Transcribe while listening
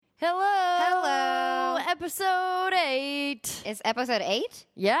Hello. Hello. Episode 8. It's episode 8?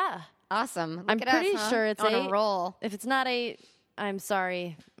 Yeah. Awesome. Look I'm at pretty us, huh? sure it's on 8. a roll. If it's not 8, I'm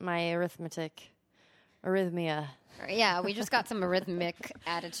sorry. My arrhythmia. Yeah, we just got some arrhythmic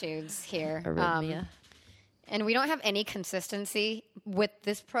attitudes here. Arrhythmia. And we don't have any consistency with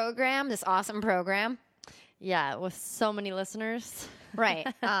this program, this awesome program. Yeah, with so many listeners. Right.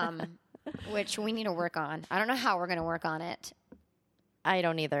 Which we need to work on. I don't know how we're going to work on it, I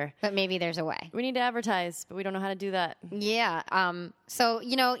don't either. but maybe there's a way. We need to advertise, but we don't know how to do that. Yeah. So,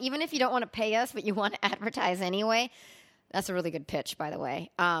 even if you don't want to pay us, but you want to advertise anyway, that's a really good pitch, by the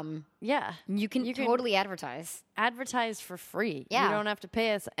way. Yeah. You can totally advertise. Advertise for free. Yeah. You don't have to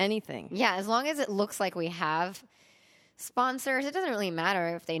pay us anything. Yeah, as long as it looks like we have sponsors, it doesn't really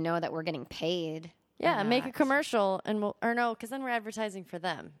matter if they know that we're getting paid. Yeah, or make a not. commercial and because then we're advertising for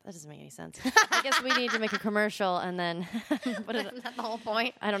them. That doesn't make any sense. I guess we need to make a commercial and then put it. Isn't that the whole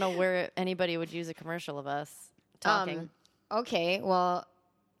point? I don't know where anybody would use a commercial of us talking. Okay, well,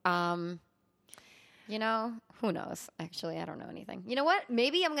 who knows? Actually, I don't know anything. You know what?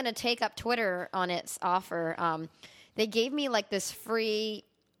 Maybe I'm going to take up Twitter on its offer. They gave me like this free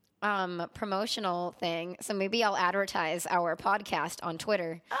promotional thing, so maybe I'll advertise our podcast on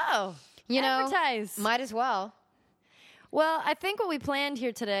Twitter. Oh, advertise. Might as well. Well, I think what we planned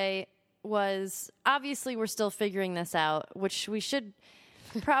here today was obviously we're still figuring this out, which we should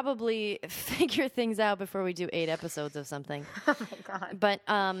probably figure things out before we do 8 episodes of something. Oh my God. But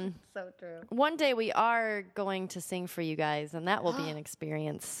So true. one day we are going to sing for you guys, and that will be an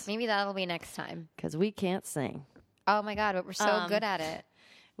experience Maybe that'll be next time. because we can't sing. Oh my God, but we're so good at it.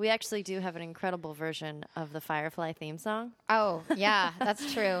 We actually do have an incredible version of the Firefly theme song, Oh, yeah,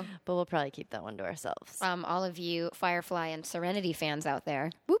 that's true. but we'll probably keep that one to ourselves. All of you Firefly and Serenity fans out there.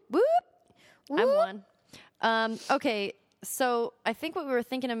 Whoop, whoop. I'm Whoop. one. Okay, so I think what we were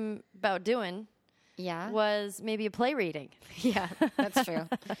thinking about doing Yeah. was maybe a play reading. Yeah, that's true.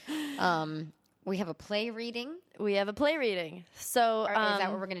 We have a play reading. We have a play reading. So Or is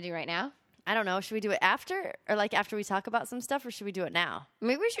that what we're going to do right now? I don't know. Should we do it after? Or like after we talk about some stuff? Or should we do it now?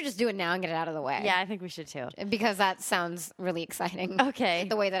 Maybe we should just do it now and get it out of the way. Yeah, I think we should too. Because that sounds really exciting. Okay.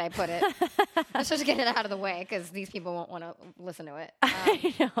 The way that I put it. Let's just get it out of the way because these people won't want to listen to it.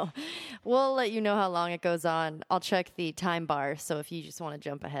 I know. We'll let you know how long it goes on. I'll check the time bar. So if you just want to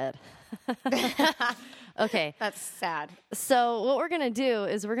jump ahead. Okay. That's sad. So what we're going to do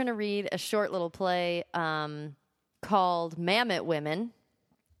is we're going to read a short little play called Mammoth Women.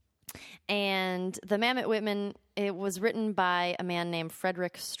 And the Mammoth Women, it was written by a man named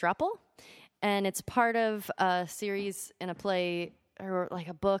Frederick Struppel. And it's part of a series in a play, or like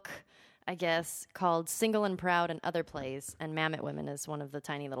a book, I guess, called Single and Proud and Other Plays. And Mammoth Women is one of the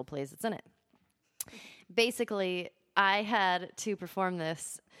tiny little plays that's in it. Basically, I had to perform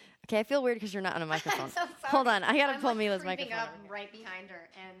this. Okay, I feel weird because you're not on a microphone. So sorry. Hold on, I gotta I'm, pull like, Mila's creeping microphone. up right behind her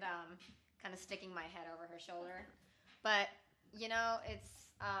and kind of sticking my head over her shoulder. But, it's,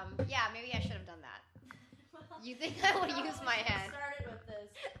 maybe I should have done that. You think I would use my head? Started with this.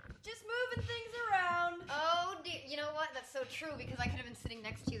 Just moving things around. Oh, dear. You know what? That's so true because I could have been sitting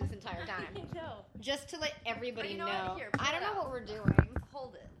next to you this entire time. No. Just to let everybody You know know. what? Here, pull I don't it know out. what we're doing.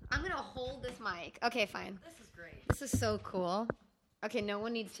 Hold it. I'm going to hold this mic. Okay, fine. This is great. This is so cool. Okay, no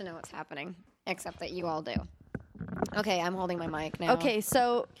one needs to know what's happening except that you all do. Okay, I'm holding my mic now. Okay,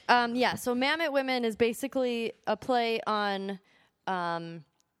 so so Mammoth Women is basically a play on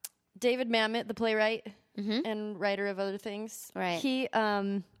David Mamet, the playwright and writer of other things. Right. He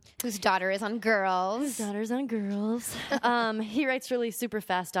Whose daughter is on Girls. Daughters on Girls. He writes really super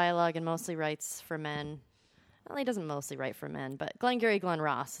fast dialogue and mostly writes for men. Well, he doesn't mostly write for men, but Glengarry Glen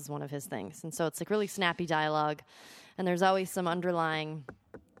Ross is one of his things. And so it's like really snappy dialogue, and there's always some underlying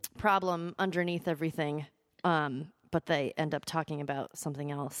problem underneath everything, but they end up talking about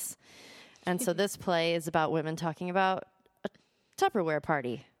something else. And so this play is about women talking about a Tupperware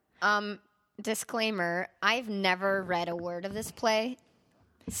party. Disclaimer, I've never read a word of this play,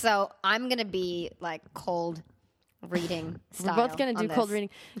 so I'm going to be like cold reading style. We're both going to on do cold this. reading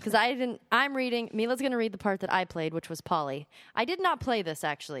because I'm reading. Mila's going to read the part that I played, which was Polly. I did not play this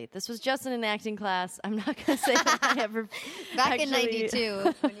actually. This was just in an acting class. I'm not going to say that I ever Back in actually-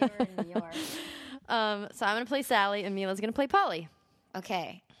 '92 when you were in New York. So I'm going to play Sally, and Mila's going to play Polly.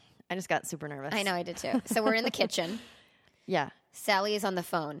 Okay. I just got super nervous. I know, I did too. So we're in the kitchen. Yeah, Sally is on the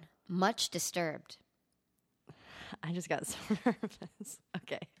phone, much disturbed. I just got so nervous.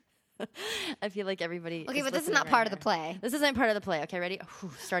 Okay. I feel like everybody. Okay, but this is listening not right part of here. the play. This isn't part of the play. Okay, ready?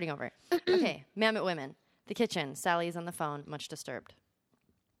 Whew, starting over. Okay, Mammoth Women. The kitchen. Sally is on the phone, much disturbed.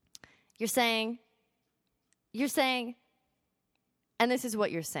 You're saying, And this is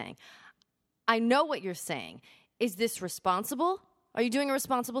what you're saying. I know what you're saying. Is this responsible? Are you doing a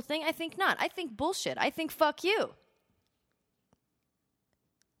responsible thing? I think not. I think bullshit. I think fuck you.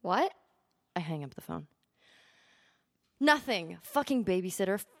 What? I hang up the phone. Nothing. Fucking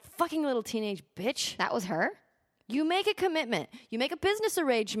babysitter. Fucking little teenage bitch. That was her? You make a commitment. You make a business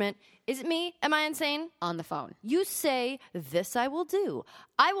arrangement. Is it me? Am I insane? On the phone. You say, this I will do.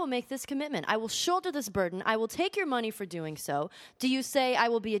 I will make this commitment. I will shoulder this burden. I will take your money for doing so. Do you say I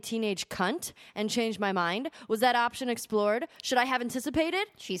will be a teenage cunt and change my mind? Was that option explored? Should I have anticipated?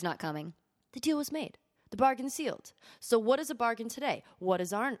 She's not coming. The deal was made. The bargain sealed. So what is a bargain today? What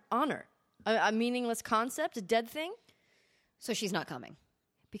is honor? A meaningless concept? A dead thing? So she's not coming.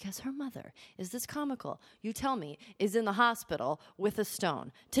 Because her mother, is this comical? You tell me, is in the hospital with a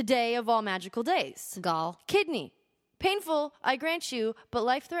stone. Today of all magical days. Gall. Kidney. Painful, I grant you, but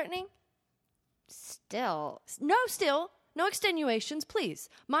life-threatening? Still. No extenuations, please.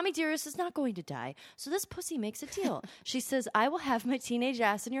 Mommy Dearest is not going to die, so this pussy makes a deal. She says, I will have my teenage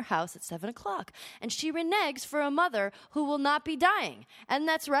ass in your house at 7 o'clock. And she reneges for a mother who will not be dying. And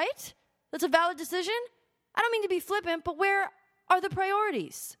that's right? That's a valid decision? I don't mean to be flippant, but where are the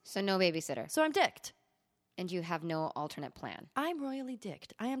priorities? So no babysitter. So I'm dicked. And you have no alternate plan. I'm royally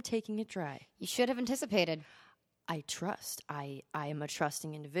dicked. I am taking it dry. You should have anticipated. I trust. I am a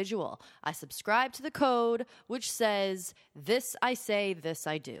trusting individual. I subscribe to the code, which says, this I say, this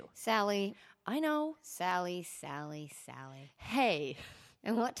I do. Sally. I know. Sally. Hey.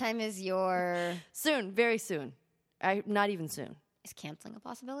 And what time is your... Soon, very soon. Not even soon. Is canceling a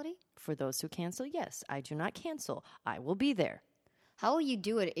possibility? For those who cancel, yes. I do not cancel. I will be there. How will you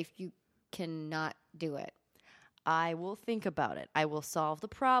do it if you cannot do it? I will think about it. I will solve the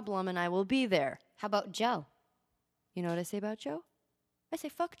problem, and I will be there. How about Joe? You know what I say about Joe? I say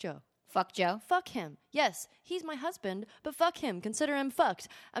fuck Joe. Fuck Joe? Fuck him. Yes, he's my husband, but fuck him. Consider him fucked.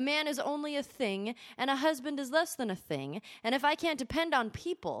 A man is only a thing, and a husband is less than a thing. And if I can't depend on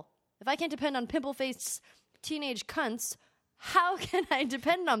people, if I can't depend on pimple-faced teenage cunts, how can I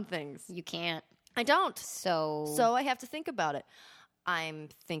depend on things? You can't. I don't. So I have to think about it. I'm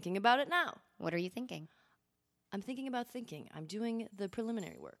thinking about it now. What are you thinking? I'm thinking about thinking. I'm doing the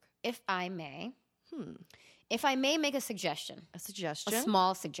preliminary work. If I may. If I may make a suggestion. A suggestion? A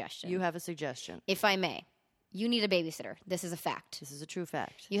small suggestion. You have a suggestion. If I may. You need a babysitter. This is a fact. This is a true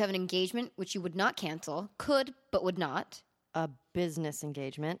fact. You have an engagement which you would not cancel. Could, but would not. A business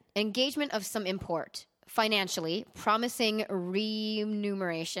engagement. Engagement of some import. Financially. Promising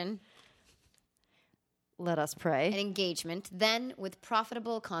remuneration. Let us pray. An engagement. Then with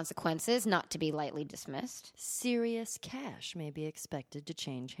profitable consequences, not to be lightly dismissed. Serious cash may be expected to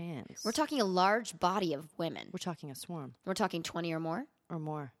change hands. We're talking a large body of women. We're talking a swarm. We're talking 20 or more. Or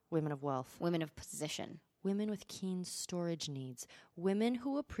more. Women of wealth. Women of position. Women with keen storage needs. Women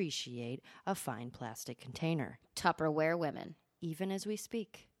who appreciate a fine plastic container. Tupperware women. Even as we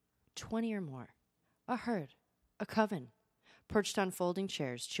speak. 20 or more. A herd. A coven. Perched on folding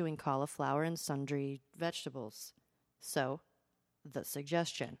chairs, chewing cauliflower and sundry vegetables. So, the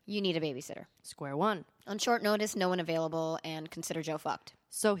suggestion. You need a babysitter. Square one. On short notice, no one available, and consider Joe fucked.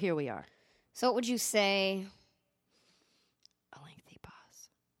 So here we are. So what would you say? A lengthy pause.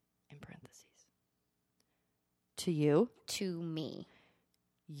 In parentheses. To you? To me.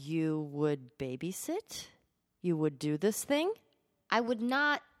 You would babysit? You would do this thing? I would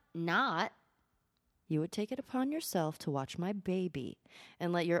not. You would take it upon yourself to watch my baby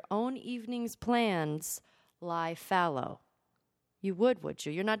and let your own evening's plans lie fallow. You would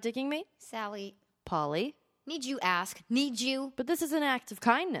you? You're not digging me? Sally. Polly? Need you ask? Need you? But this is an act of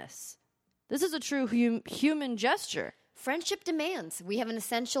kindness. This is a true human gesture. Friendship demands. We have an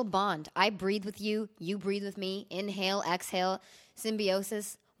essential bond. I breathe with you. You breathe with me. Inhale, exhale,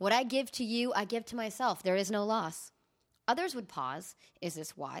 symbiosis. What I give to you, I give to myself. There is no loss. Others would pause. Is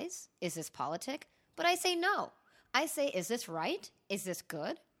this wise? Is this politic? But I say no. I say, is this right? Is this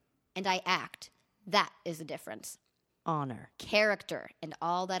good? And I act. That is the difference. Honor. Character and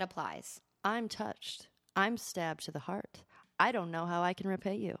all that applies. I'm touched. I'm stabbed to the heart. I don't know how I can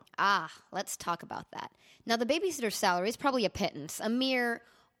repay you. Let's talk about that. Now, the babysitter's salary is probably a pittance, a mere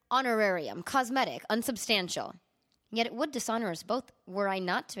honorarium, cosmetic, unsubstantial. Yet it would dishonor us both were I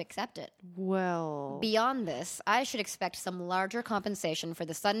not to accept it. Well... Beyond this, I should expect some larger compensation for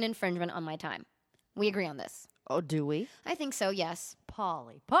the sudden infringement on my time. We agree on this. Oh, do we? I think so, yes.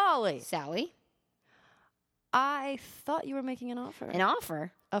 Polly. Sally? I thought you were making an offer. An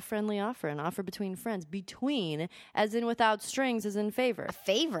offer? A friendly offer. An offer between friends. Between, as in without strings, as in favor. A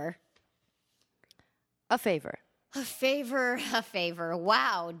favor? A favor. A favor.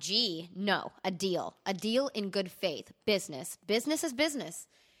 Wow, gee. No, a deal. A deal in good faith. Business. Business is business.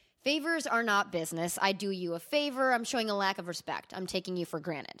 Favors are not business. I do you a favor. I'm showing a lack of respect. I'm taking you for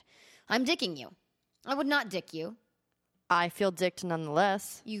granted. I'm dicking you. I would not dick you. I feel dicked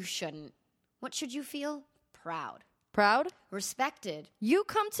nonetheless. You shouldn't. What should you feel? Proud. Proud? Respected. You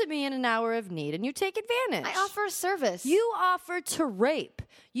come to me in an hour of need and you take advantage. I offer a service. You offer to rape.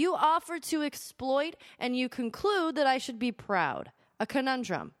 You offer to exploit, and you conclude that I should be proud. A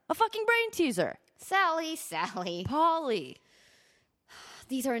conundrum. A fucking brain teaser. Sally. Polly.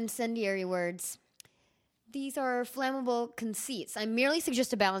 These are incendiary words. These are flammable conceits. I merely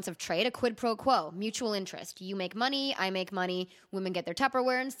suggest a balance of trade, a quid pro quo, mutual interest. You make money, I make money, women get their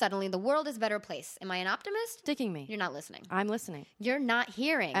Tupperware, and suddenly the world is a better place. Am I an optimist? Dicking me. You're not listening. I'm listening. You're not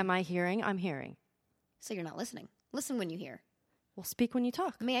hearing. Am I hearing? I'm hearing. So you're not listening. Listen when you hear. Well, speak when you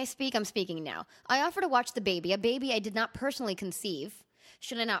talk. May I speak? I'm speaking now. I offer to watch the baby, a baby I did not personally conceive.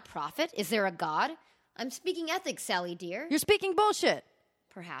 Should I not profit? Is there a God? I'm speaking ethics, Sally dear. You're speaking bullshit.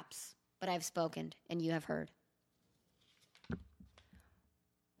 Perhaps, but I've spoken, and you have heard.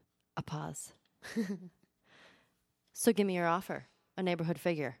 A pause. So give me your offer. A neighborhood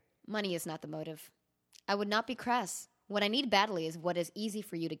figure. Money is not the motive. I would not be crass. What I need badly is what is easy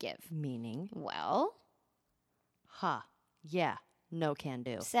for you to give. Meaning? Well? Yeah. No can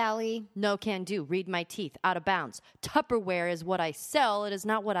do. Sally. No can do. Read my teeth. Out of bounds. Tupperware is what I sell. It is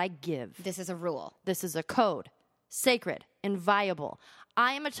not what I give. This is a rule. This is a code. Sacred. Inviolable.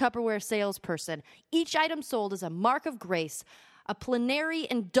 I am a Tupperware salesperson. Each item sold is a mark of grace. A plenary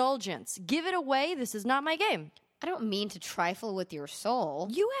indulgence. Give it away. This is not my game. I don't mean to trifle with your soul.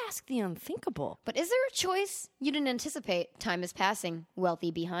 You ask the unthinkable. But is there a choice? You didn't anticipate. Time is passing.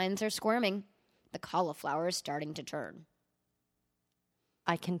 Wealthy behinds are squirming. The cauliflower is starting to turn.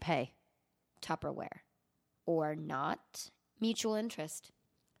 I can pay. Tupperware. Or not. Mutual interest.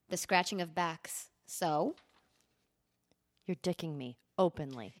 The scratching of backs. So? You're dicking me.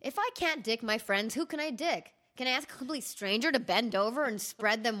 Openly. If I can't dick my friends, who can I dick? Can I ask a complete stranger to bend over and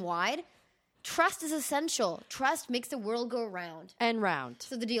spread them wide? Trust is essential. Trust makes the world go round. And round.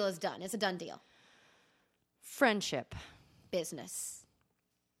 So the deal is done. It's a done deal. Friendship. Business.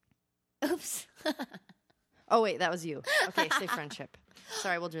 Oops. Oh, wait, that was you. Okay, say friendship.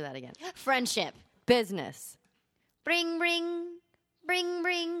 Sorry, we'll do that again. Friendship. Business. Bring.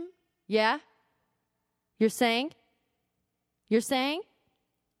 Yeah? You're saying? You're saying?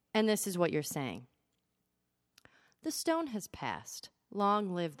 And this is what you're saying. The stone has passed.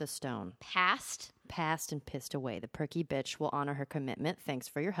 Long live the stone. Past? Passed and pissed away. The perky bitch will honor her commitment. Thanks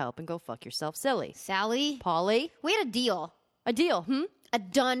for your help and go fuck yourself silly. Sally? Polly? We had a deal. A deal, A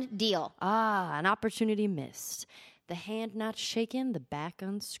done deal. An opportunity missed. The hand not shaken, the back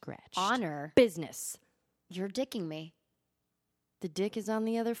unscratched. Honor. Business. You're dicking me. The dick is on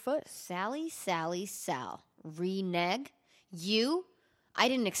the other foot. Sal. Renege? You? I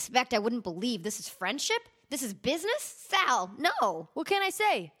didn't expect, I wouldn't believe. This is friendship? This is business? Sal, no. What can I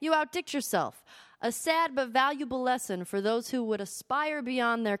say? You outdicked yourself. A sad but valuable lesson for those who would aspire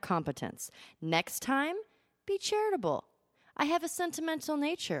beyond their competence. Next time, be charitable. I have a sentimental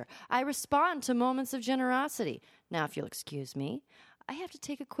nature. I respond to moments of generosity. Now, if you'll excuse me, I have to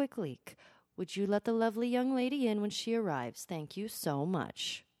take a quick leak. Would you let the lovely young lady in when she arrives? Thank you so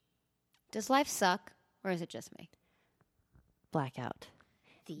much. Does life suck, or is it just me? Blackout.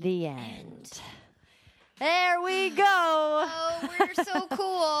 The end. There we go. Oh, we're so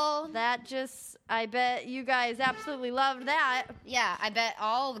cool. That just, I bet you guys absolutely loved that. Yeah, I bet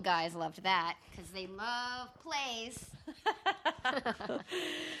all the guys loved that because they love plays.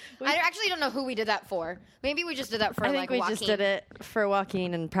 I actually don't know who we did that for. Maybe we just did that for I think we Joaquin. just did it for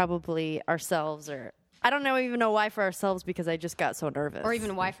Joaquin and probably ourselves, or I don't even know why for ourselves because I just got so nervous. Or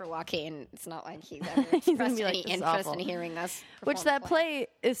even why for Joaquin. It's not like he's ever He's gonna expressed be like, any "This is interest awful." in hearing us. Which perform that the play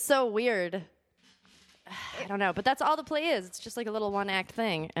is so weird. I don't know, but that's all the play is. It's just like a little one-act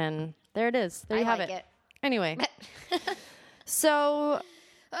thing, and there it is. There you have like it. it. Anyway, so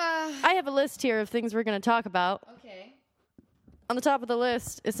I have a list here of things we're going to talk about. Okay. On the top of the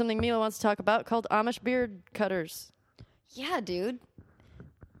list is something Mila wants to talk about called Amish beard cutters. Yeah, dude.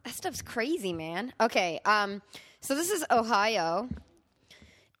 That stuff's crazy, man. Okay, so this is Ohio,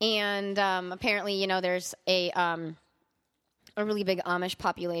 and apparently, there's a really big Amish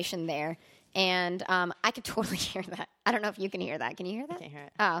population there, and I could totally hear that. I don't know if you can hear that. Can you hear that? I can't hear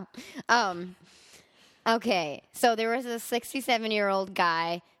it. Oh. Okay, so there was a 67-year-old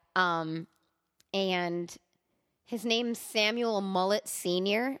guy, and his name's Samuel Mullet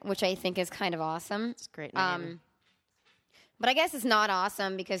Sr., which I think is kind of awesome. It's a great name. But I guess it's not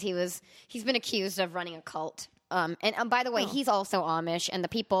awesome because he's been accused of running a cult. And by the way, he's also Amish, and the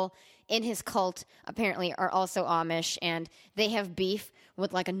people in his cult apparently are also Amish, and they have beef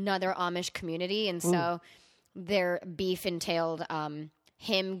with like another Amish community, and so their beef entailed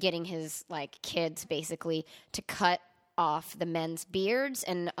him getting his like kids basically to cut off the men's beards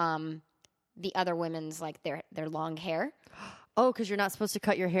and the other women's like their long hair. Oh, because you're not supposed to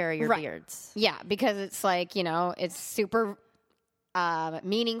cut your hair or your beards. Yeah, because it's like, you know, it's super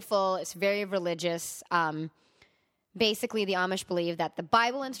meaningful. It's very religious. Basically, the Amish believe that the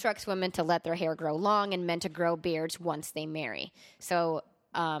Bible instructs women to let their hair grow long and men to grow beards once they marry. So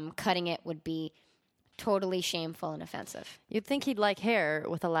cutting it would be totally shameful and offensive. You'd think he'd like hair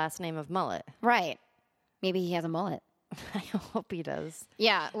with a last name of Mullet. Right. Maybe he has a mullet. I hope he does.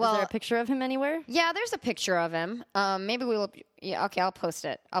 Yeah, well... Is there a picture of him anywhere? Yeah, there's a picture of him. Maybe we will... Yeah, okay, I'll post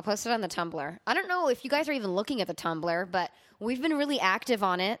it. I'll post it on the Tumblr. I don't know if you guys are even looking at the Tumblr, but we've been really active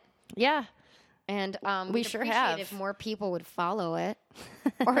on it. Yeah. And we sure have. If more people would follow it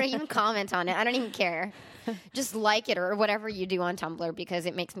or even comment on it. I don't even care. Just like it or whatever you do on Tumblr because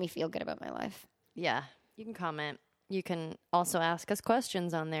it makes me feel good about my life. Yeah, you can comment. You can also ask us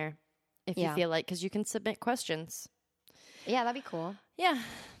questions on there if you feel like, because you can submit questions. Yeah, that'd be cool. Yeah.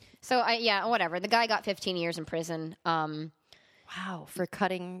 So, whatever. The guy got 15 years in prison. Wow, for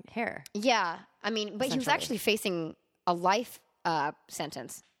cutting hair. Yeah. I mean, but he was actually facing a life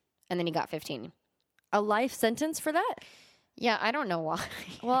sentence, and then he got 15. A life sentence for that? Yeah, I don't know why.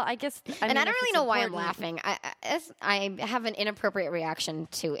 Well, I guess... I don't really know why I'm laughing. I have an inappropriate reaction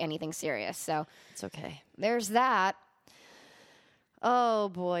to anything serious, so... It's okay. There's that. Oh,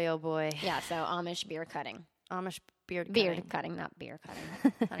 boy, oh, boy. Yeah, so Amish beard cutting. Amish beard cutting. Beard cutting, not beer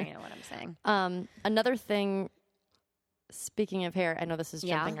cutting. I don't even know what I'm saying. Another thing, speaking of hair, I know this is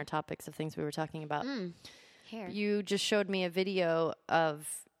jumping our topics of things we were talking about. Hair. You just showed me a video of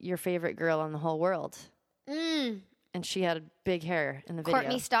your favorite girl in the whole world. And she had big hair in the video.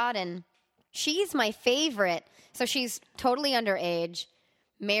 Courtney Stodden. She's my favorite. So she's totally underage,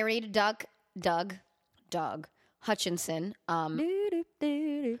 married Doug Hutchinson.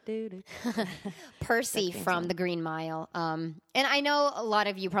 Percy from The Green Mile. And I know a lot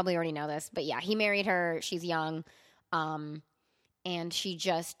of you probably already know this, but yeah, he married her. She's young. And she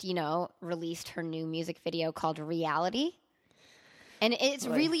just, released her new music video called Reality. And it's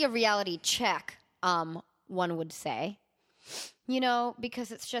really a reality check, one would say.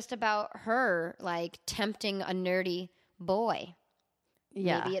 Because it's just about her, like, tempting a nerdy boy.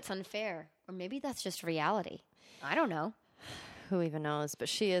 Yeah. Maybe it's unfair. Or maybe that's just reality. I don't know. Who even knows? But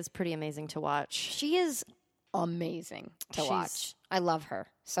she is pretty amazing to watch. She is amazing to watch. I love her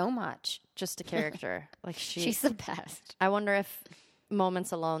so much. Just a character. She's the best. I wonder if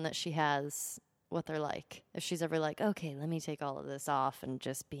moments alone that she has, what they're like. If she's ever like, okay, let me take all of this off and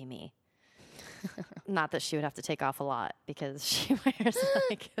just be me. Not that she would have to take off a lot because she wears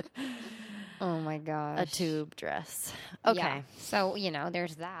oh my gosh, a tube dress. Okay. Yeah. So,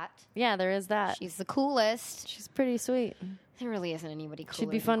 there's that. Yeah, there is that. She's the coolest. She's pretty sweet. There really isn't anybody cooler.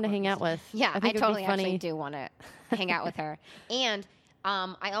 She'd be fun to hang out with. Yeah, I totally actually do want to hang out with her. And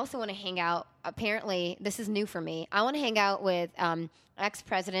I also want to hang out, apparently, this is new for me. I want to hang out with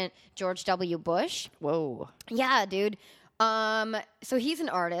ex-President George W. Bush. Whoa. Yeah, dude. So he's an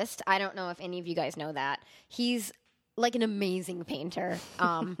artist. I don't know if any of you guys know that. He's like an amazing painter.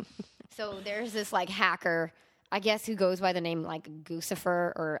 So there's this like hacker, I guess, who goes by the name like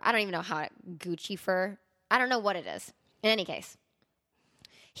Guccifer, or I don't even know how Guccifer. I don't know what it is. In any case,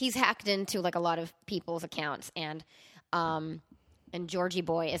 he's hacked into like a lot of people's accounts, and Georgie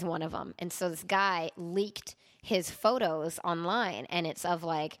Boy is one of them. And so this guy leaked his photos online, and it's of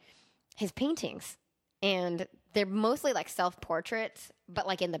like his paintings, and they're mostly like self-portraits, but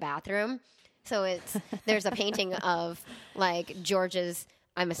like in the bathroom. So there's a painting of like George's,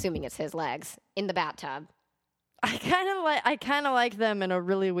 I'm assuming it's his legs, in the bathtub. I kind of like them in a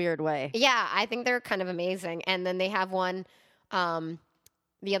really weird way. Yeah, I think they're kind of amazing. And then they have one,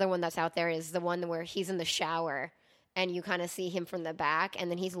 the other one that's out there is the one where he's in the shower and you kind of see him from the back, and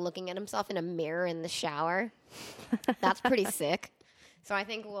then he's looking at himself in a mirror in the shower. That's pretty sick. So I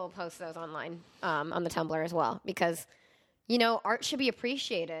think we'll post those online on the Tumblr as well, because, art should be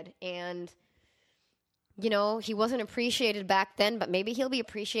appreciated. And, he wasn't appreciated back then, but maybe he'll be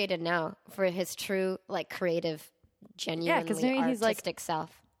appreciated now for his true, like, creative, genuinely artistic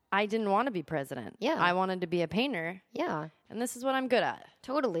self. I didn't want to be president. Yeah. I wanted to be a painter. Yeah. And this is what I'm good at.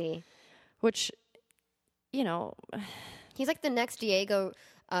 Totally. Which, he's like the next Diego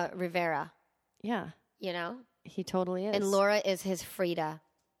Rivera. Yeah. He totally is. And Laura is his Frida.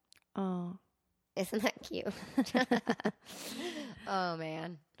 Oh. Isn't that cute? Oh,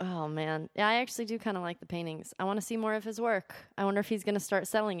 man. Oh man, yeah, I actually do kind of like the paintings. I want to see more of his work. I wonder if he's going to start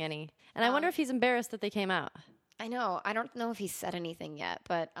selling any, and I wonder if he's embarrassed that they came out, I know. I don't know if he said anything yet,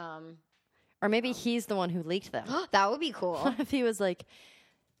 but or maybe he's the one who leaked them. that would be cool. What if he was like,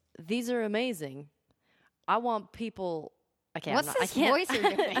 "These are amazing. I want people." I can't. What's this I can't. voice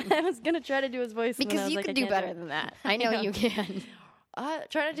you're doing? I was gonna try to do his voice and then I Because was you like, could I do can't better it. than that. I know you can.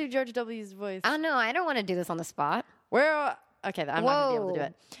 Try to do George W.'s voice. Oh, no, I don't want to do this on the spot. Where? Okay, I'm not gonna be able to do Whoa.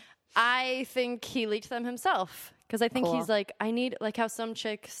 it. I think he leaked them himself because I think Cool. he's like, I need like how some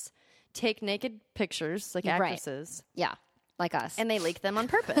chicks take naked pictures, like Right. actresses, Yeah, like us. and they leak them on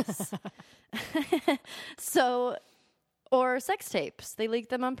purpose. So, or sex tapes, they leak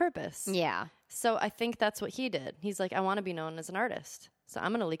them on purpose. yeah. So I think that's what he did. He's like, I want to be known as an artist, so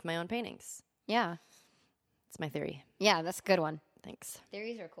I'm going to leak my own paintings. Yeah. It's my theory. Yeah, that's a good one. Thanks.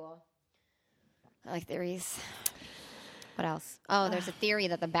 Theories are cool. I like theories. What else? Oh, there's a theory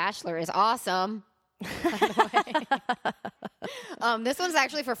that The Bachelor is awesome. By the way. This one's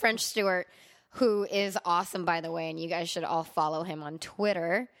actually for French Stewart, who is awesome, by the way, and you guys should all follow him on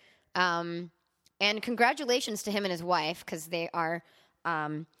Twitter. And congratulations to him and his wife, because they are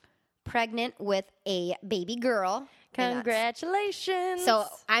pregnant with a baby girl. And Congratulations. so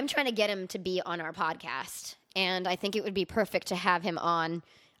I'm trying to get him to be on our podcast, and I think it would be perfect to have him on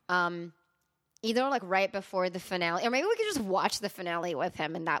either like right before the finale, or maybe we could just watch the finale with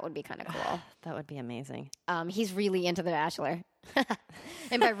him, and that would be kind of cool. that would be amazing. He's really into The Bachelor.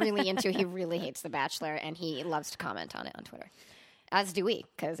 And by really into, he really hates The Bachelor, and he loves to comment on it on Twitter. As do we,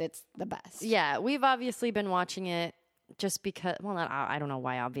 because it's the best. Yeah, we've obviously been watching it just because, well, not, I don't know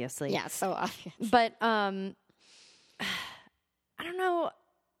why, obviously. Yeah, so obvious. But I don't know.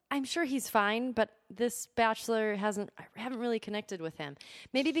 I'm sure he's fine, but this Bachelor I haven't really connected with him.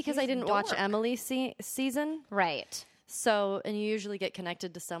 Maybe because I didn't watch dork. Emily's season. Right. So, and you usually get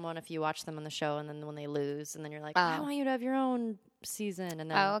connected to someone if you watch them on the show, and then when they lose, and then you're like, I want you to have your own season. And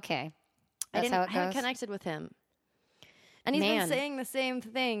then Oh, okay. I That's how it haven't goes. connected with him. And he's Man. been saying the same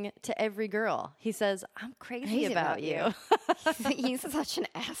thing to every girl. He says, I'm crazy about you. He's such an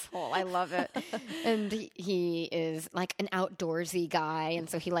asshole. I love it. And he is like an outdoorsy guy. And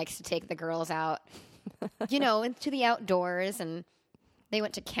so he likes to take the girls out, into the outdoors. And they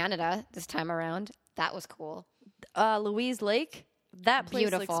went to Canada this time around. That was cool. Louise Lake, that place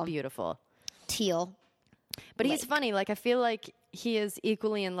Beautiful. looks beautiful. Teal. But he's funny. Like, I feel like he is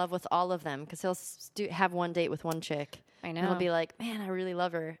equally in love with all of them because he'll have one date with one chick. I And he'll know. be like, man, I really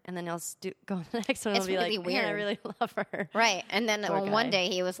love her. And then he'll go on the next one and It's he'll be really like, man, I weird. really love her. Right. And then Poor on one guy. day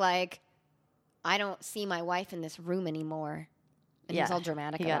he was like, I don't see my wife in this room anymore. And he was all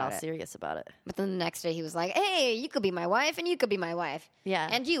dramatic He got about all it. serious about it. But then the next day he was like, hey, you could be my wife and you could be my wife. Yeah.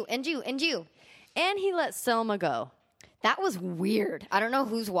 And you, and you, and you. And he let Selma go. That was weird. I don't know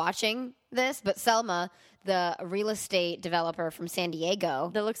who's watching this, but Selma, the real estate developer from San Diego,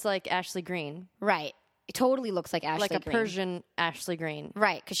 That looks like Ashley Green. right? It totally looks like Ashley Like a Green. Persian Ashley Green.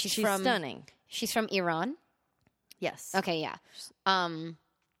 Right? Because she's from stunning. She's from Iran. Yes. Okay, yeah,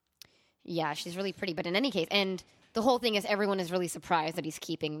 yeah, she's really pretty. But in any case, and the whole thing is, everyone is really surprised that he's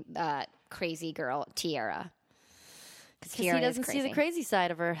keeping crazy girl Tiara. Because he doesn't see the crazy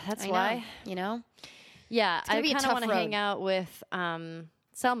side of her. That's why. You know. Yeah, gonna I be a kind of tough want to road. hang out with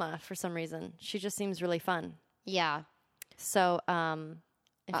Selma for some reason. She just seems really fun. Yeah. So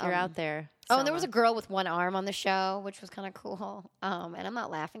if you're out there. Oh, and there was a Selma. girl with one arm on the show, which was kind of cool. And I'm not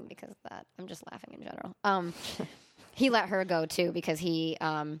laughing because of that. I'm just laughing in general. He let her go too because he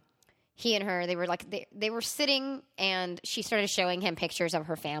and her, they were like they were sitting, and she started showing him pictures of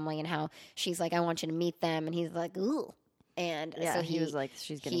her family and how she's like, I want you to meet them, and he's like, ooh, and Yeah, so he was like,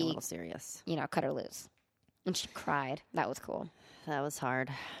 she's getting a little serious. cut her loose, and she cried. That was cool. That was hard.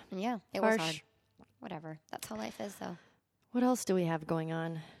 And yeah, it Harsh. was hard. Whatever. That's how life is, though. What else do we have going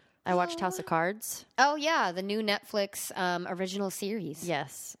on? I watched House of Cards. Oh yeah, the new Netflix original series.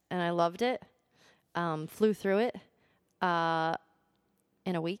 Yes, and I loved it. Flew through it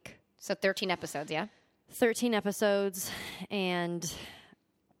in a week. So 13 episodes, yeah. 13 episodes, and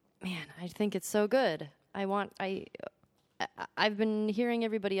man, I think it's so good. I've been hearing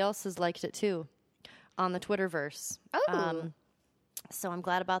everybody else has liked it too on the Twitterverse. Oh. So I'm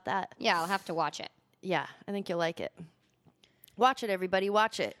glad about that. Yeah, I'll have to watch it. Yeah, I think you'll like it. Watch it, everybody.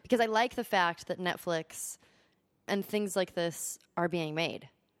 Watch it. Because I like the fact that Netflix and things like this are being made.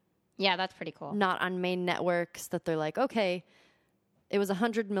 Yeah, that's pretty cool. Not on main networks that they're like, okay, it was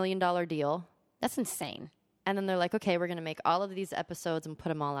 $100 million deal. That's insane. And then they're like, okay, we're going to make all of these episodes and put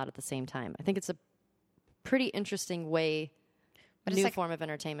them all out at the same time. I think it's a pretty interesting way But it's new like, form of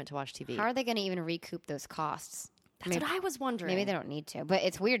entertainment to watch TV. how are they going to even recoup those costs? That's what I was wondering. Maybe they don't need to, but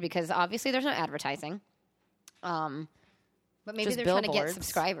it's weird because obviously there's no advertising. But maybe Just they're trying to get billboards.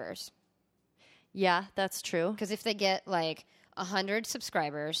 subscribers. Yeah, that's true. Because if they get like 100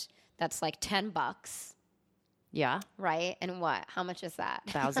 subscribers, that's like $10, Yeah, right? And what? How much is that?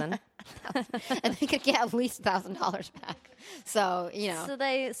 1,000. And they could get at least $1,000 back. So So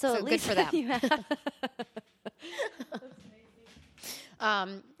So at good least for them. you have-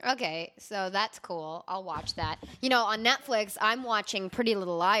 Okay, so that's cool. I'll watch that. On Netflix, I'm watching Pretty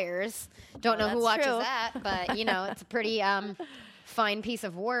Little Liars. Don't know who that's watches true. that, but it's a pretty fine piece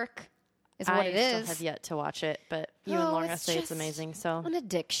of work. Is what I it still is. have yet to watch it, but you and Oh, Laura it's say it's just amazing. So An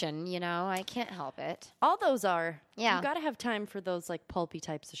addiction, I can't help it. all those are. Yeah. You got to have time for those like pulpy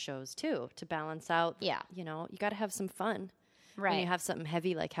types of shows too to balance out. Yeah. You got to have some fun. When Right. you have something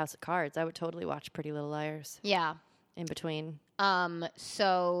heavy like House of Cards, I would totally watch Pretty Little Liars Yeah. in between.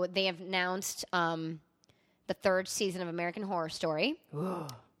 So they have announced the third season of American Horror Story, and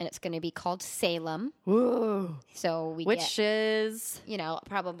it's going to be called Salem. Whoa. So we get Witches.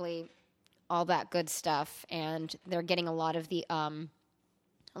 probably all that good stuff, and they're getting a lot of the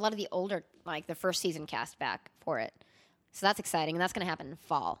older, like the first season cast back for it. So that's exciting, and that's going to happen in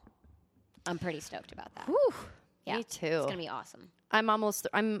fall. I'm pretty stoked about that. Whew. Yeah, Me too. It's going to be awesome. I'm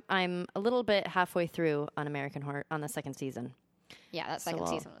a little bit halfway through on American Horror on the second season. Yeah, that second I'll-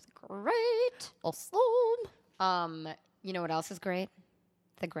 season was great. Awesome. You know what else is great?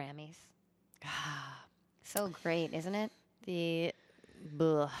 The Grammys. So great, isn't it? The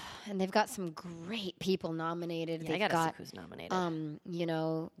Ugh. And they've got some great people nominated. Yeah, I They've gotta got see who's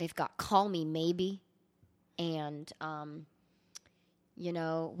nominated. they've got Call Me Maybe, and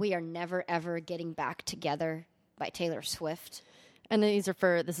We Are Never Ever Getting Back Together by Taylor Swift. And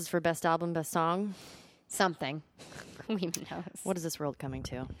this is for best album, best song. Something. Who even knows? What is this world coming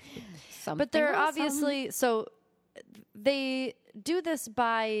to? Something But they're awesome. obviously so they do this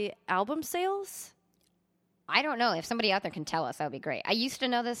by album sales. I don't know. If somebody out there can tell us, that would be great. I used to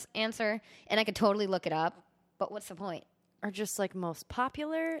know this answer, and I could totally look it up. But what's the point? Or just like most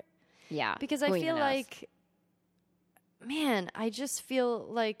popular. Yeah. Because I who even feel knows? like, man, I just feel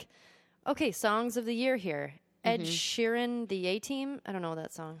like, okay, songs of the year here. Ed Sheeran, The A-Team. I don't know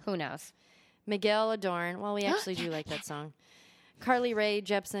that song. Who knows? Miguel Adorn. Well, we actually do like that song. Carly Rae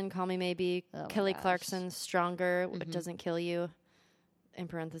Jepsen, Call Me Maybe. Oh my Kelly gosh. Clarkson, Stronger, It Doesn't Kill You, in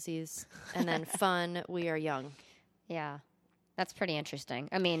parentheses. And then Fun, We Are Young. Yeah. That's pretty interesting.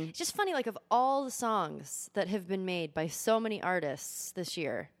 I mean, It's just funny, like, of all the songs that have been made by so many artists this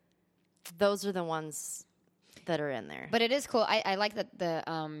year, those are the ones that are in there. but it is cool. I like that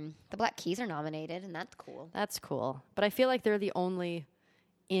the Black Keys are nominated, and that's cool. That's cool. But I feel like they're the only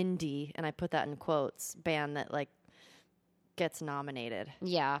indie, and I put that in quotes, band that, like, gets nominated,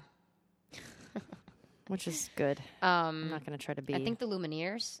 Yeah. which is good. I'm not going to try to be. I think the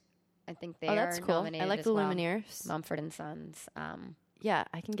Lumineers. I think they oh, that's are cool. nominated I like as the well. Lumineers. Mumford and Sons. Yeah,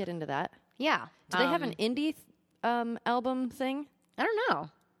 I can get into that. Yeah. Do they have an indie album thing? I don't know.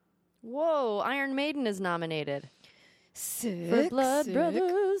 Whoa, Iron Maiden is nominated Sick, for Blood sick.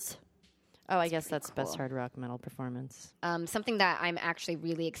 Brothers. Oh, I guess pretty that's best cool. hard rock metal performance. Something that I'm actually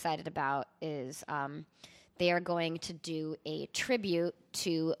really excited about is they are going to do a tribute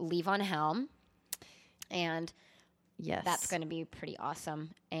to Levon Helm, and Yes. that's going to be pretty awesome.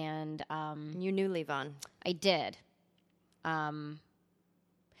 And You knew Levon. I did.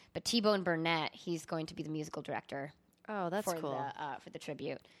 But T-Bone Burnett, he's going to be the musical director Oh, that's for cool. for the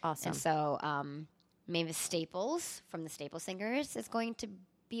tribute. Awesome. And so Mavis Staples from the Staple Singers is going to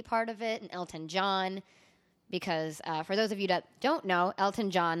be part of it, and Elton John, because for those of you that don't know, Elton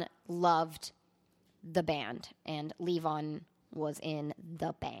John loved the band, and Levon was in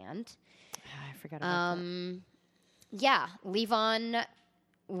the band. I forgot about that. Yeah, Levon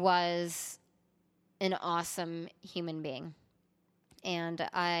was an awesome human being, and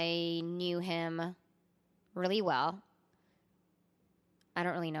I knew him really well. I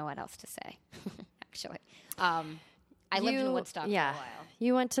don't really know what else to say, actually. I lived in Woodstock for a while.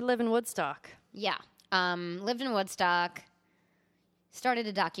 You went to live in Woodstock. Yeah. Lived in Woodstock. Started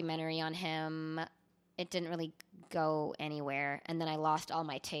a documentary on him. It didn't really go anywhere. And then I lost all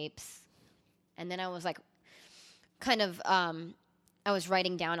my tapes. And then I was like, I was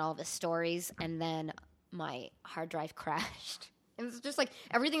writing down all of his stories, and then my hard drive crashed. It was just like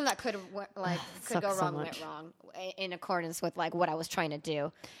everything that could go Sucks so wrong much. went wrong in accordance with like what I was trying to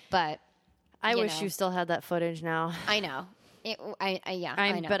do. But I You wish know. you still had that footage now. I know. I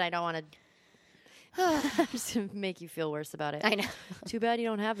know. But I don't want to just to make you feel worse about it. I know. Too bad you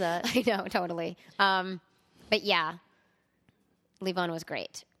don't have that. I know, totally. But yeah, Levon was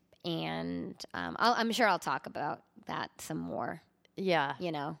great. And I'm sure I'll talk about that some more, Yeah.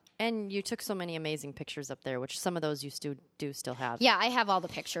 you know. And you took so many amazing pictures up there, which some of those you still have. Yeah, I have all the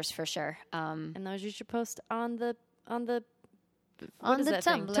pictures for sure. And those you should post on the On what is the that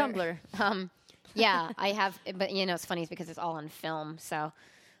thing? Tumblr. Tumblr. Yeah, I have, but you know, it's funny because it's all on film, so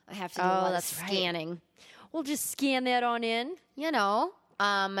I have to do a Oh, lot of that's right. scanning. We'll just scan that on in. You know.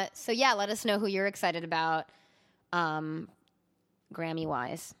 So yeah, let us know who you're excited about, Grammy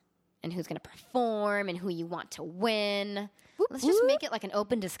wise, and who's going to perform, and who you want to win. Let's just make it like an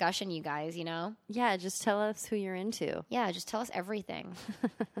open discussion, you guys. You know. Yeah, just tell us who you're into. Yeah, just tell us everything.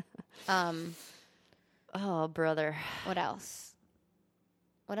 Oh, brother. What else?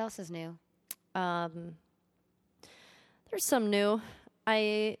 What else is new? There's some new.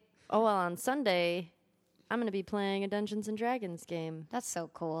 On Sunday, I'm going to be playing a Dungeons and Dragons game. That's so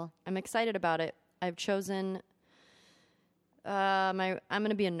cool. I'm excited about it. I've chosen I'm going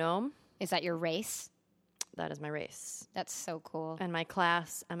to be a gnome. Is that your race? That is my race. That's so cool. And my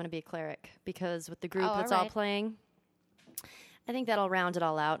class, I'm going to be a cleric because with the group Oh, that's all all right. playing, I think that'll round it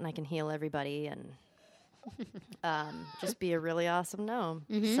all out and I can heal everybody and just be a really awesome gnome.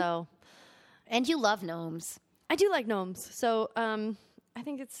 Mm-hmm. So And you love gnomes. I do like gnomes. So I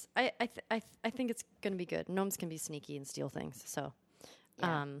think it's I think it's going to be good. Gnomes can be sneaky and steal things. So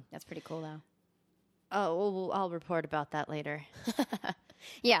Yeah, that's pretty cool, though. I'll report about that later.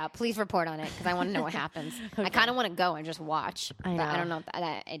 Yeah, please report on it because I want to know what happens. I kind of want to go and just watch. I But I know. don't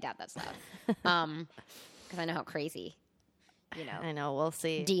know. I doubt that's loud. Because I know how crazy, you know, I know. We'll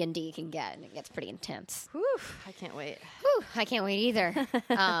see. D&D can get, and it gets pretty intense. Whew, I can't wait. Whew, I can't wait either.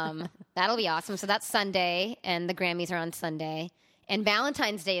 That'll be awesome. So that's Sunday, and the Grammys are on Sunday. And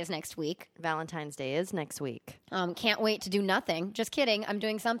Valentine's Day is next week. Valentine's Day is next week. Can't wait to do nothing. Just kidding. I'm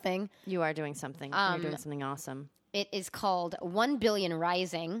doing something. You are doing something. You're doing something awesome. It is called 1 Billion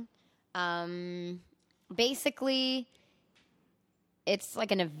Rising. Basically, it's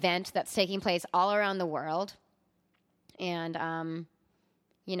like an event that's taking place all around the world. And,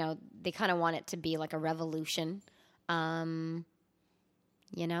 you know, they kind of want it to be like a revolution. You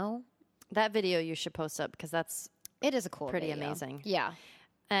know? That video you should post up because that's It is a cool pretty video. amazing. Yeah.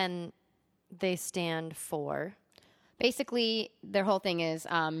 And they stand for Basically, their whole thing is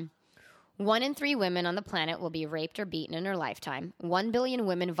 1 in 3 women on the planet will be raped or beaten in their lifetime. 1 billion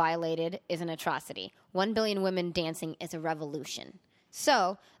women violated is an atrocity. 1 billion women dancing is a revolution.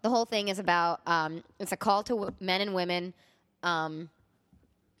 So the whole thing is about it's a call to men and women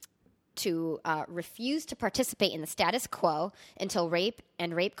to refuse to participate in the status quo until rape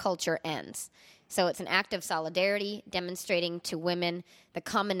and rape culture ends. So it's an act of solidarity demonstrating to women the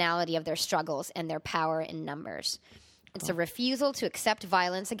commonality of their struggles and their power in numbers. It's a refusal to accept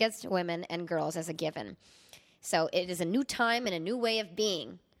violence against women and girls as a given. So it is a new time and a new way of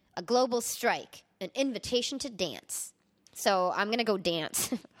being, a global strike, an invitation to dance. So I'm going to go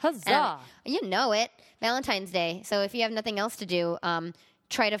dance. huzzah. You know it, Valentine's Day. So if you have nothing else to do,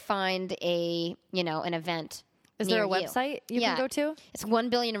 try to find an event. Is there a near you. website you Yeah. can go to? It's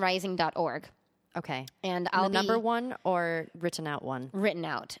 1billionrising.org. Okay. And I'll I'll the number be one or written out one? written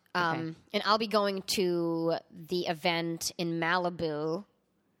out. Okay. And I'll be going to the event in Malibu.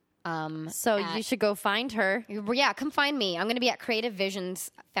 So you should go find her. Yeah, come find me. I'm going to be at Creative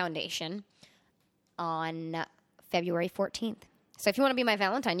Visions Foundation on February 14th. So if you want to be my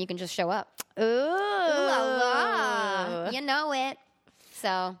Valentine, you can just show up. Ooh. La la. You know it.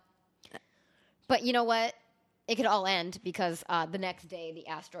 So, but you know what? It could all end because the next day the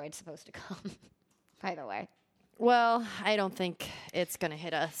asteroid's supposed to come. By the way. Well, I don't think it's going to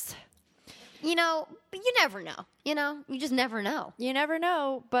hit us. You know, but you never know. You know, you just never know. You never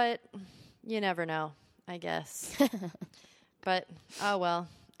know, but you never know, I guess. But, oh well,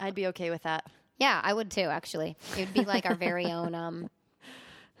 I'd be okay with that. Yeah, I would too, actually. It would be like our very own,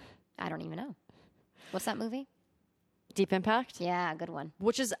 I don't even know. What's that movie? Deep Impact? Yeah, good one.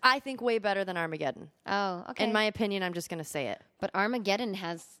 Which is, I think, way better than Armageddon. Oh, okay. In my opinion, I'm just going to say it. But Armageddon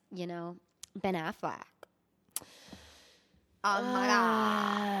has, Ben Affleck. Oh my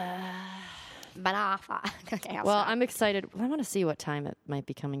God. Ben Affleck. Okay, I'll Well, stop. I'm excited. I want to see what time it might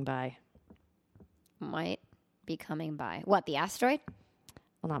be coming by. Might be coming by. What, the asteroid?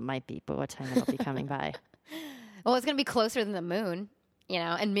 Well, not might be, but what time it'll be coming by. Well, it's going to be closer than the moon,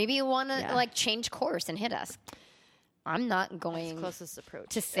 and maybe you want to, Yeah. change course and hit us. I'm not going Closest approach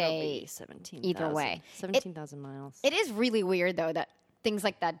to say 17,000. either way. 17,000 miles. It is really weird, though, that things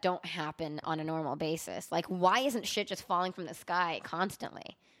like that don't happen on a normal basis. Like, why isn't shit just falling from the sky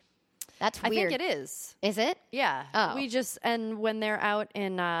constantly? That's I weird. think it is. Is it? Yeah. Oh. And when they're out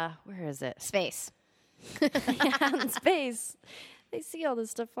in, where is it? Space. Yeah, in space. They see all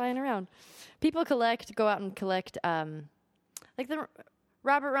this stuff flying around. People go out and collect, like the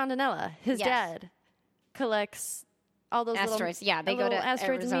Robert Rondinella, his Yes. dad, collects all those Asteroids. little, Yeah, they go to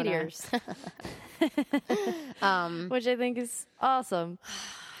asteroids and Arizona. meteors, which I think is awesome.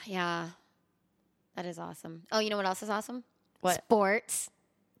 Yeah. That is awesome. Oh, you know what else is awesome? What? Sports.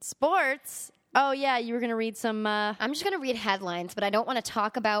 Sports. Oh yeah, you were gonna read some. I'm just going to read headlines, but I don't want to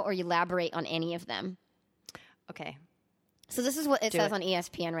talk about or elaborate on any of them. Okay. So this is what it Do says it. on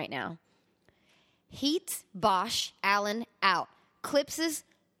ESPN right now. Heat, Bosch, Allen out.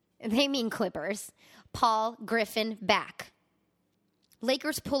 They mean Clippers. Paul, Griffin back.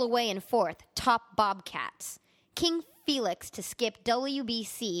 Lakers pull away in fourth. Top Bobcats. King Felix to skip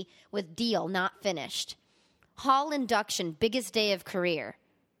WBC with deal not finished. Hall induction, biggest day of career.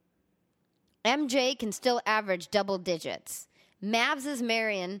 MJ can still average double digits. Mavs'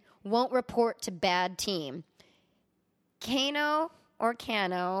 Marion won't report to bad team. Kano or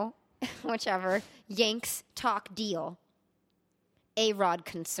Cano, whichever, Yanks talk deal. A-Rod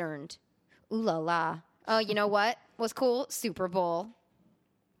concerned. Ooh la la. Oh, you know what was cool? Super Bowl.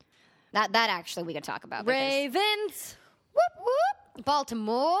 That actually we could talk about. because- Ravens. Whoop whoop.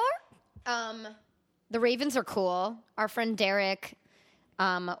 Baltimore. The Ravens are cool. Our friend Derek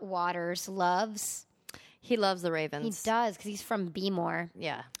Waters loves. He loves the He Ravens. does because he's from Beemore.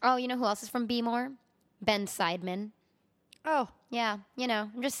 Yeah. Oh, you know who else is from Beemore? Ben Seidman. Oh. Yeah,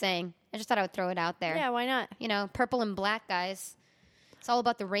 I'm just saying. I just thought I would throw it out there. Yeah. Why not? Purple and black guys. It's all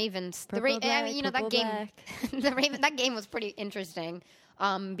about the Ravens. Purple, black, that purple, game. black. That game was pretty interesting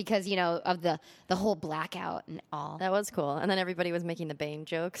because of the whole blackout and all. That was cool. And then everybody was making the Bane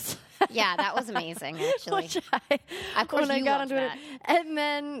jokes. Yeah, that was amazing. Actually, Which Of course when you I got loved onto that. it, and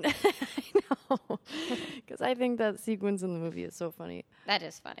then I know because I think that sequence in the movie is so funny. that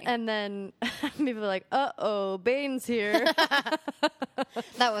is funny. And then people are like, "Uh-oh, Bane's here."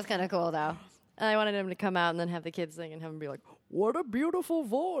 That was kind of cool, though. And I wanted him to come out and then have the kids sing and have him be like, "What a beautiful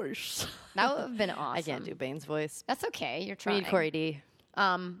voice." That would have been awesome. I can't do Bane's voice. That's okay. You're We trying. need Corey D.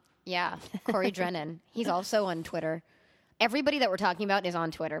 Yeah, Corey Drennan. He's also on Twitter. Everybody that we're talking about is on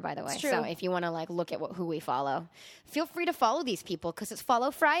Twitter, by the way. It's true. So if you want to look at who we follow, feel free to follow these people because it's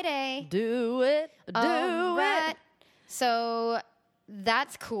Follow Friday. Do it. Do All right. it. So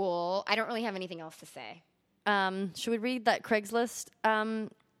that's cool. I don't really have anything else to say. Should we read that Craigslist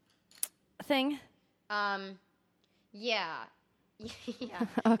thing? Yeah. Yeah.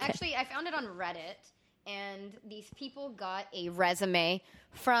 Okay. Actually, I found it on Reddit, and these people got a resume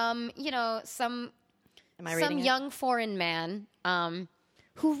from, some Am I reading it? young foreign man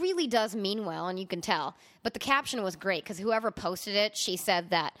who really does mean well, and you can tell. But the caption was great because whoever posted it, she said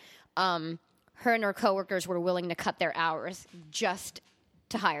that her and her coworkers were willing to cut their hours just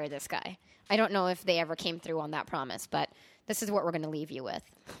to hire this guy. I don't know if they ever came through on that promise, but this is what we're going to leave you with.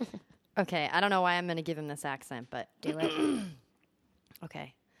 Okay, I don't know why I'm going to give him this accent, but Do it.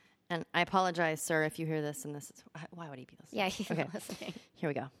 okay. And I apologize, sir, if you hear this, and this is... Why would he be listening? Yeah, he's Okay. listening. Here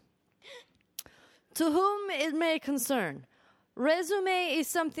we go. To whom it may concern, resume is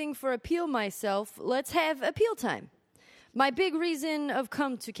something for appeal myself. Let's have appeal time. My big reason of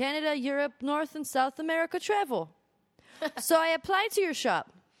come to Canada, Europe, North and South America travel. So I applied to your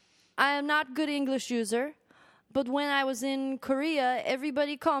shop. I am not good English user, but when I was in Korea,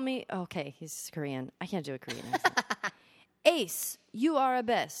 everybody called me... Okay, he's Korean. I can't do a Korean accent. Ace, you are a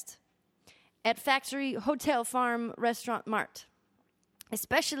best. At factory, hotel, farm, restaurant, mart.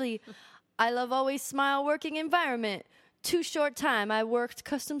 Especially, I love always smile working environment. Too short time I worked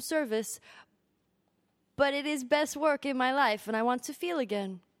custom service, but it is best work in my life and I want to feel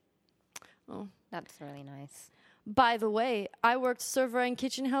again. Oh. That's really nice. By the way, I worked server and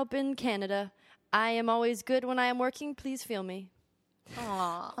kitchen help in Canada. I am always good when I am working. Please feel me.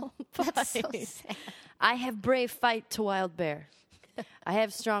 Aw, that's so Bye. sad. I have brave fight to wild bear. I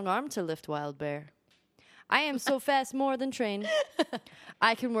have strong arm to lift wild bear. I am so fast more than train.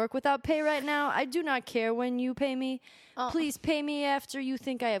 I can work without pay right now. I do not care when you pay me. Please pay me after you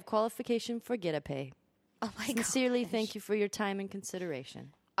think I have qualification for get a pay. Oh my Sincerely, gosh. thank you for your time and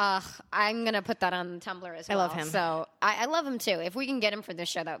consideration. I'm going to put that on Tumblr as I well. love him. So I love him too. If we can get him for this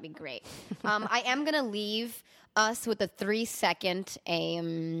show, that would be great. I am going to leave us with a 3-second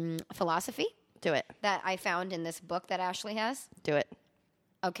philosophy Do it. that I found in this book that Ashley has. Do it.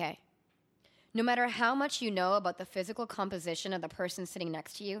 Okay. No matter how much you know about the physical composition of the person sitting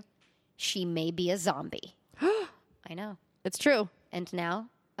next to you, she may be a zombie. I know. It's true. And now,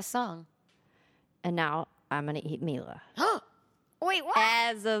 a song. And now I'm going to eat Mila. Wait, what?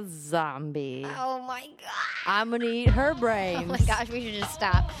 As a zombie. Oh my God. I'm going to eat her brains. Oh my gosh, we should just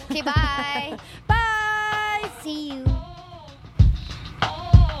stop. Okay, bye. Bye. see you.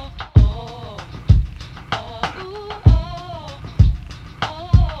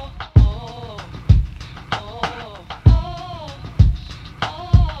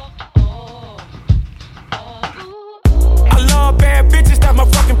 Bad bitches, that's my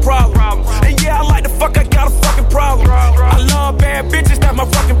fucking problem. And yeah, I like the fuck, I got a fucking problem. I love bad bitches, that's my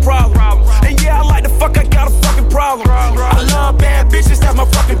fucking problem. And yeah, I like the fuck, I got a fucking problem. I love bad bitches, that's my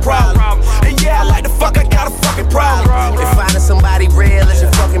fucking problem. And yeah, I like the fuck, I got a fucking problem. If finding somebody real is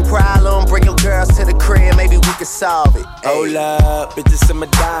your fucking problem, bring your girls to the crib, maybe we can solve it. Hold up, bitches in my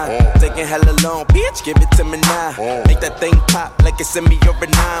dime. Taking hella long, bitch, give it to me now. Make that thing pop like it's in me over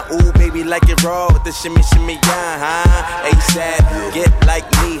 9. Ooh, baby, like it raw with the shimmy, shimmy, yeah, huh? ASAP, get like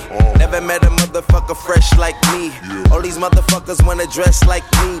me. Never met a motherfucker fresh like me. All these motherfuckers wanna dress like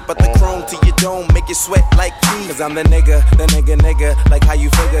me, but the chrome to your dome make you sweat like me. Cause I'm the nigga, like how you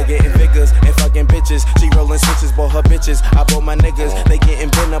figure, getting figures and fucking bitches. She rolling switches, bought her bitches. I bought my niggas, they getting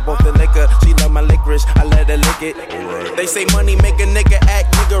bent up off the liquor. She love my licorice, I let her lick it. They say money make a nigga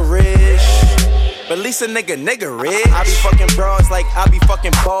act nigga rich. But at least a nigga rich. I be fucking bras like I be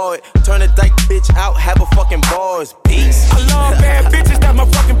fucking bored. Turn a dyke bitch out, have a fucking bars. Peace. I love bad bitches, that's my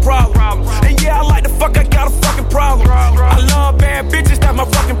fucking problem. And yeah, I like the fuck, I got a fucking problem. I love bad bitches, that's my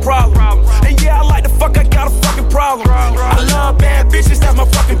fucking problem. And yeah, I like the fuck, I got a fucking problem. I love bad bitches, that's my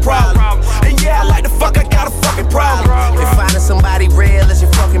fucking problem. And yeah, I like the fuck, I got a fucking problem. If finding somebody real is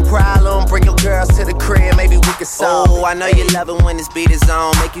your fucking problem, bring your girls to the crib, maybe we can solve it. Oh, I know you love it when this beat is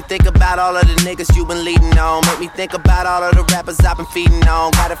on. Make you think about all of the niggas you been leading on. Make me think about all of the rappers I've been feeding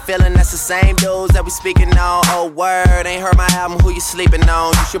on. Got a feeling that's the same dudes that we speaking on. Oh, word, ain't heard my album, who you sleeping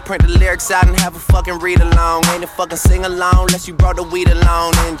on? You should print the lyrics out and have a fucking read along. Ain't a fucking sing along unless you brought the weed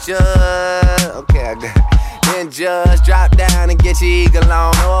along. And just, okay, I got it. Then just drop down and get your eagle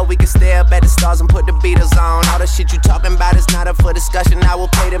on. Or we can stay up at the stars and put the Beatles on. All the shit you talking about is not up for discussion. I will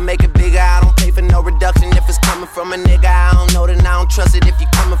pay to make it bigger, I don't pay for no reduction. If it's coming from a nigga I don't know, then I don't trust it. If you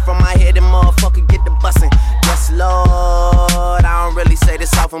coming from my head, then motherfucker get the bussin'. Yes, Lord, I don't really say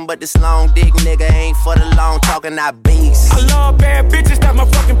this often, but this long dick nigga ain't for the long talking, I beast. I love bad bitches, that's my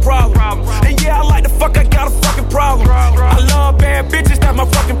fucking problem. And yeah, I like the fuck, I got a fucking problem. I love bad bitches, that's my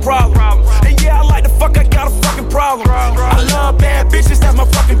fucking problem. And yeah, I like the fuck, I got a fucking problem. I love bad bitches, that's my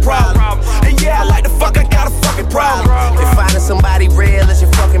fucking problem. And yeah, I like the fuck, I got a fucking problem. If finding somebody real is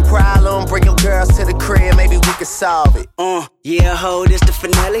your fucking problem, bring your girls to the crib, maybe we can solve it. Yeah, ho, this the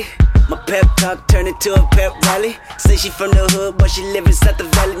finale. My pep talk turned into a pep rally. Say she from the hood, but she live inside the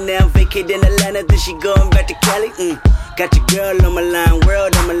valley. Now vacated in Atlanta, then she going back to Cali. Got your girl on my line,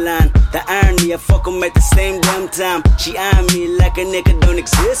 world on my line. The irony, I fuck 'em at the same damn time. She eyeing me like a nigga don't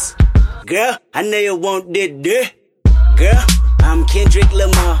exist. Girl, I know you want this. Girl, I'm Kendrick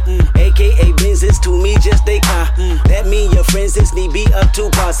Lamar, a.k.a. Benzes to me just a car. That mean your friends is need be up to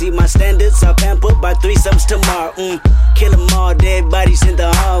par. See my standards are pampered by threesomes tomorrow. Kill 'em all, dead bodies in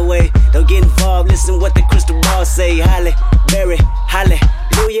the hallway. Don't get involved, listen what the crystal ball say. Halle, Berry,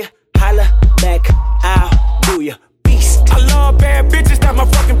 hallelujah, holla back, I'll do ya. I love bad bitches, that's my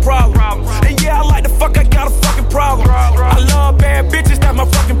fucking problem. And yeah, I like the fuck, I got a fucking problem. I love bad bitches, that's my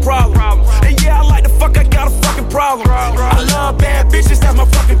fucking problem. And yeah, I like the fuck, I got a fucking problem. I love bad bitches, that's my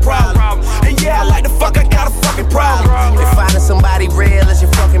fucking problem. And yeah, I like the fuck, I got a fucking problem. If finding somebody real is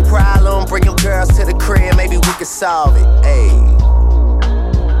your fucking problem, bring your girls to the crib, maybe we can solve it. Ayy.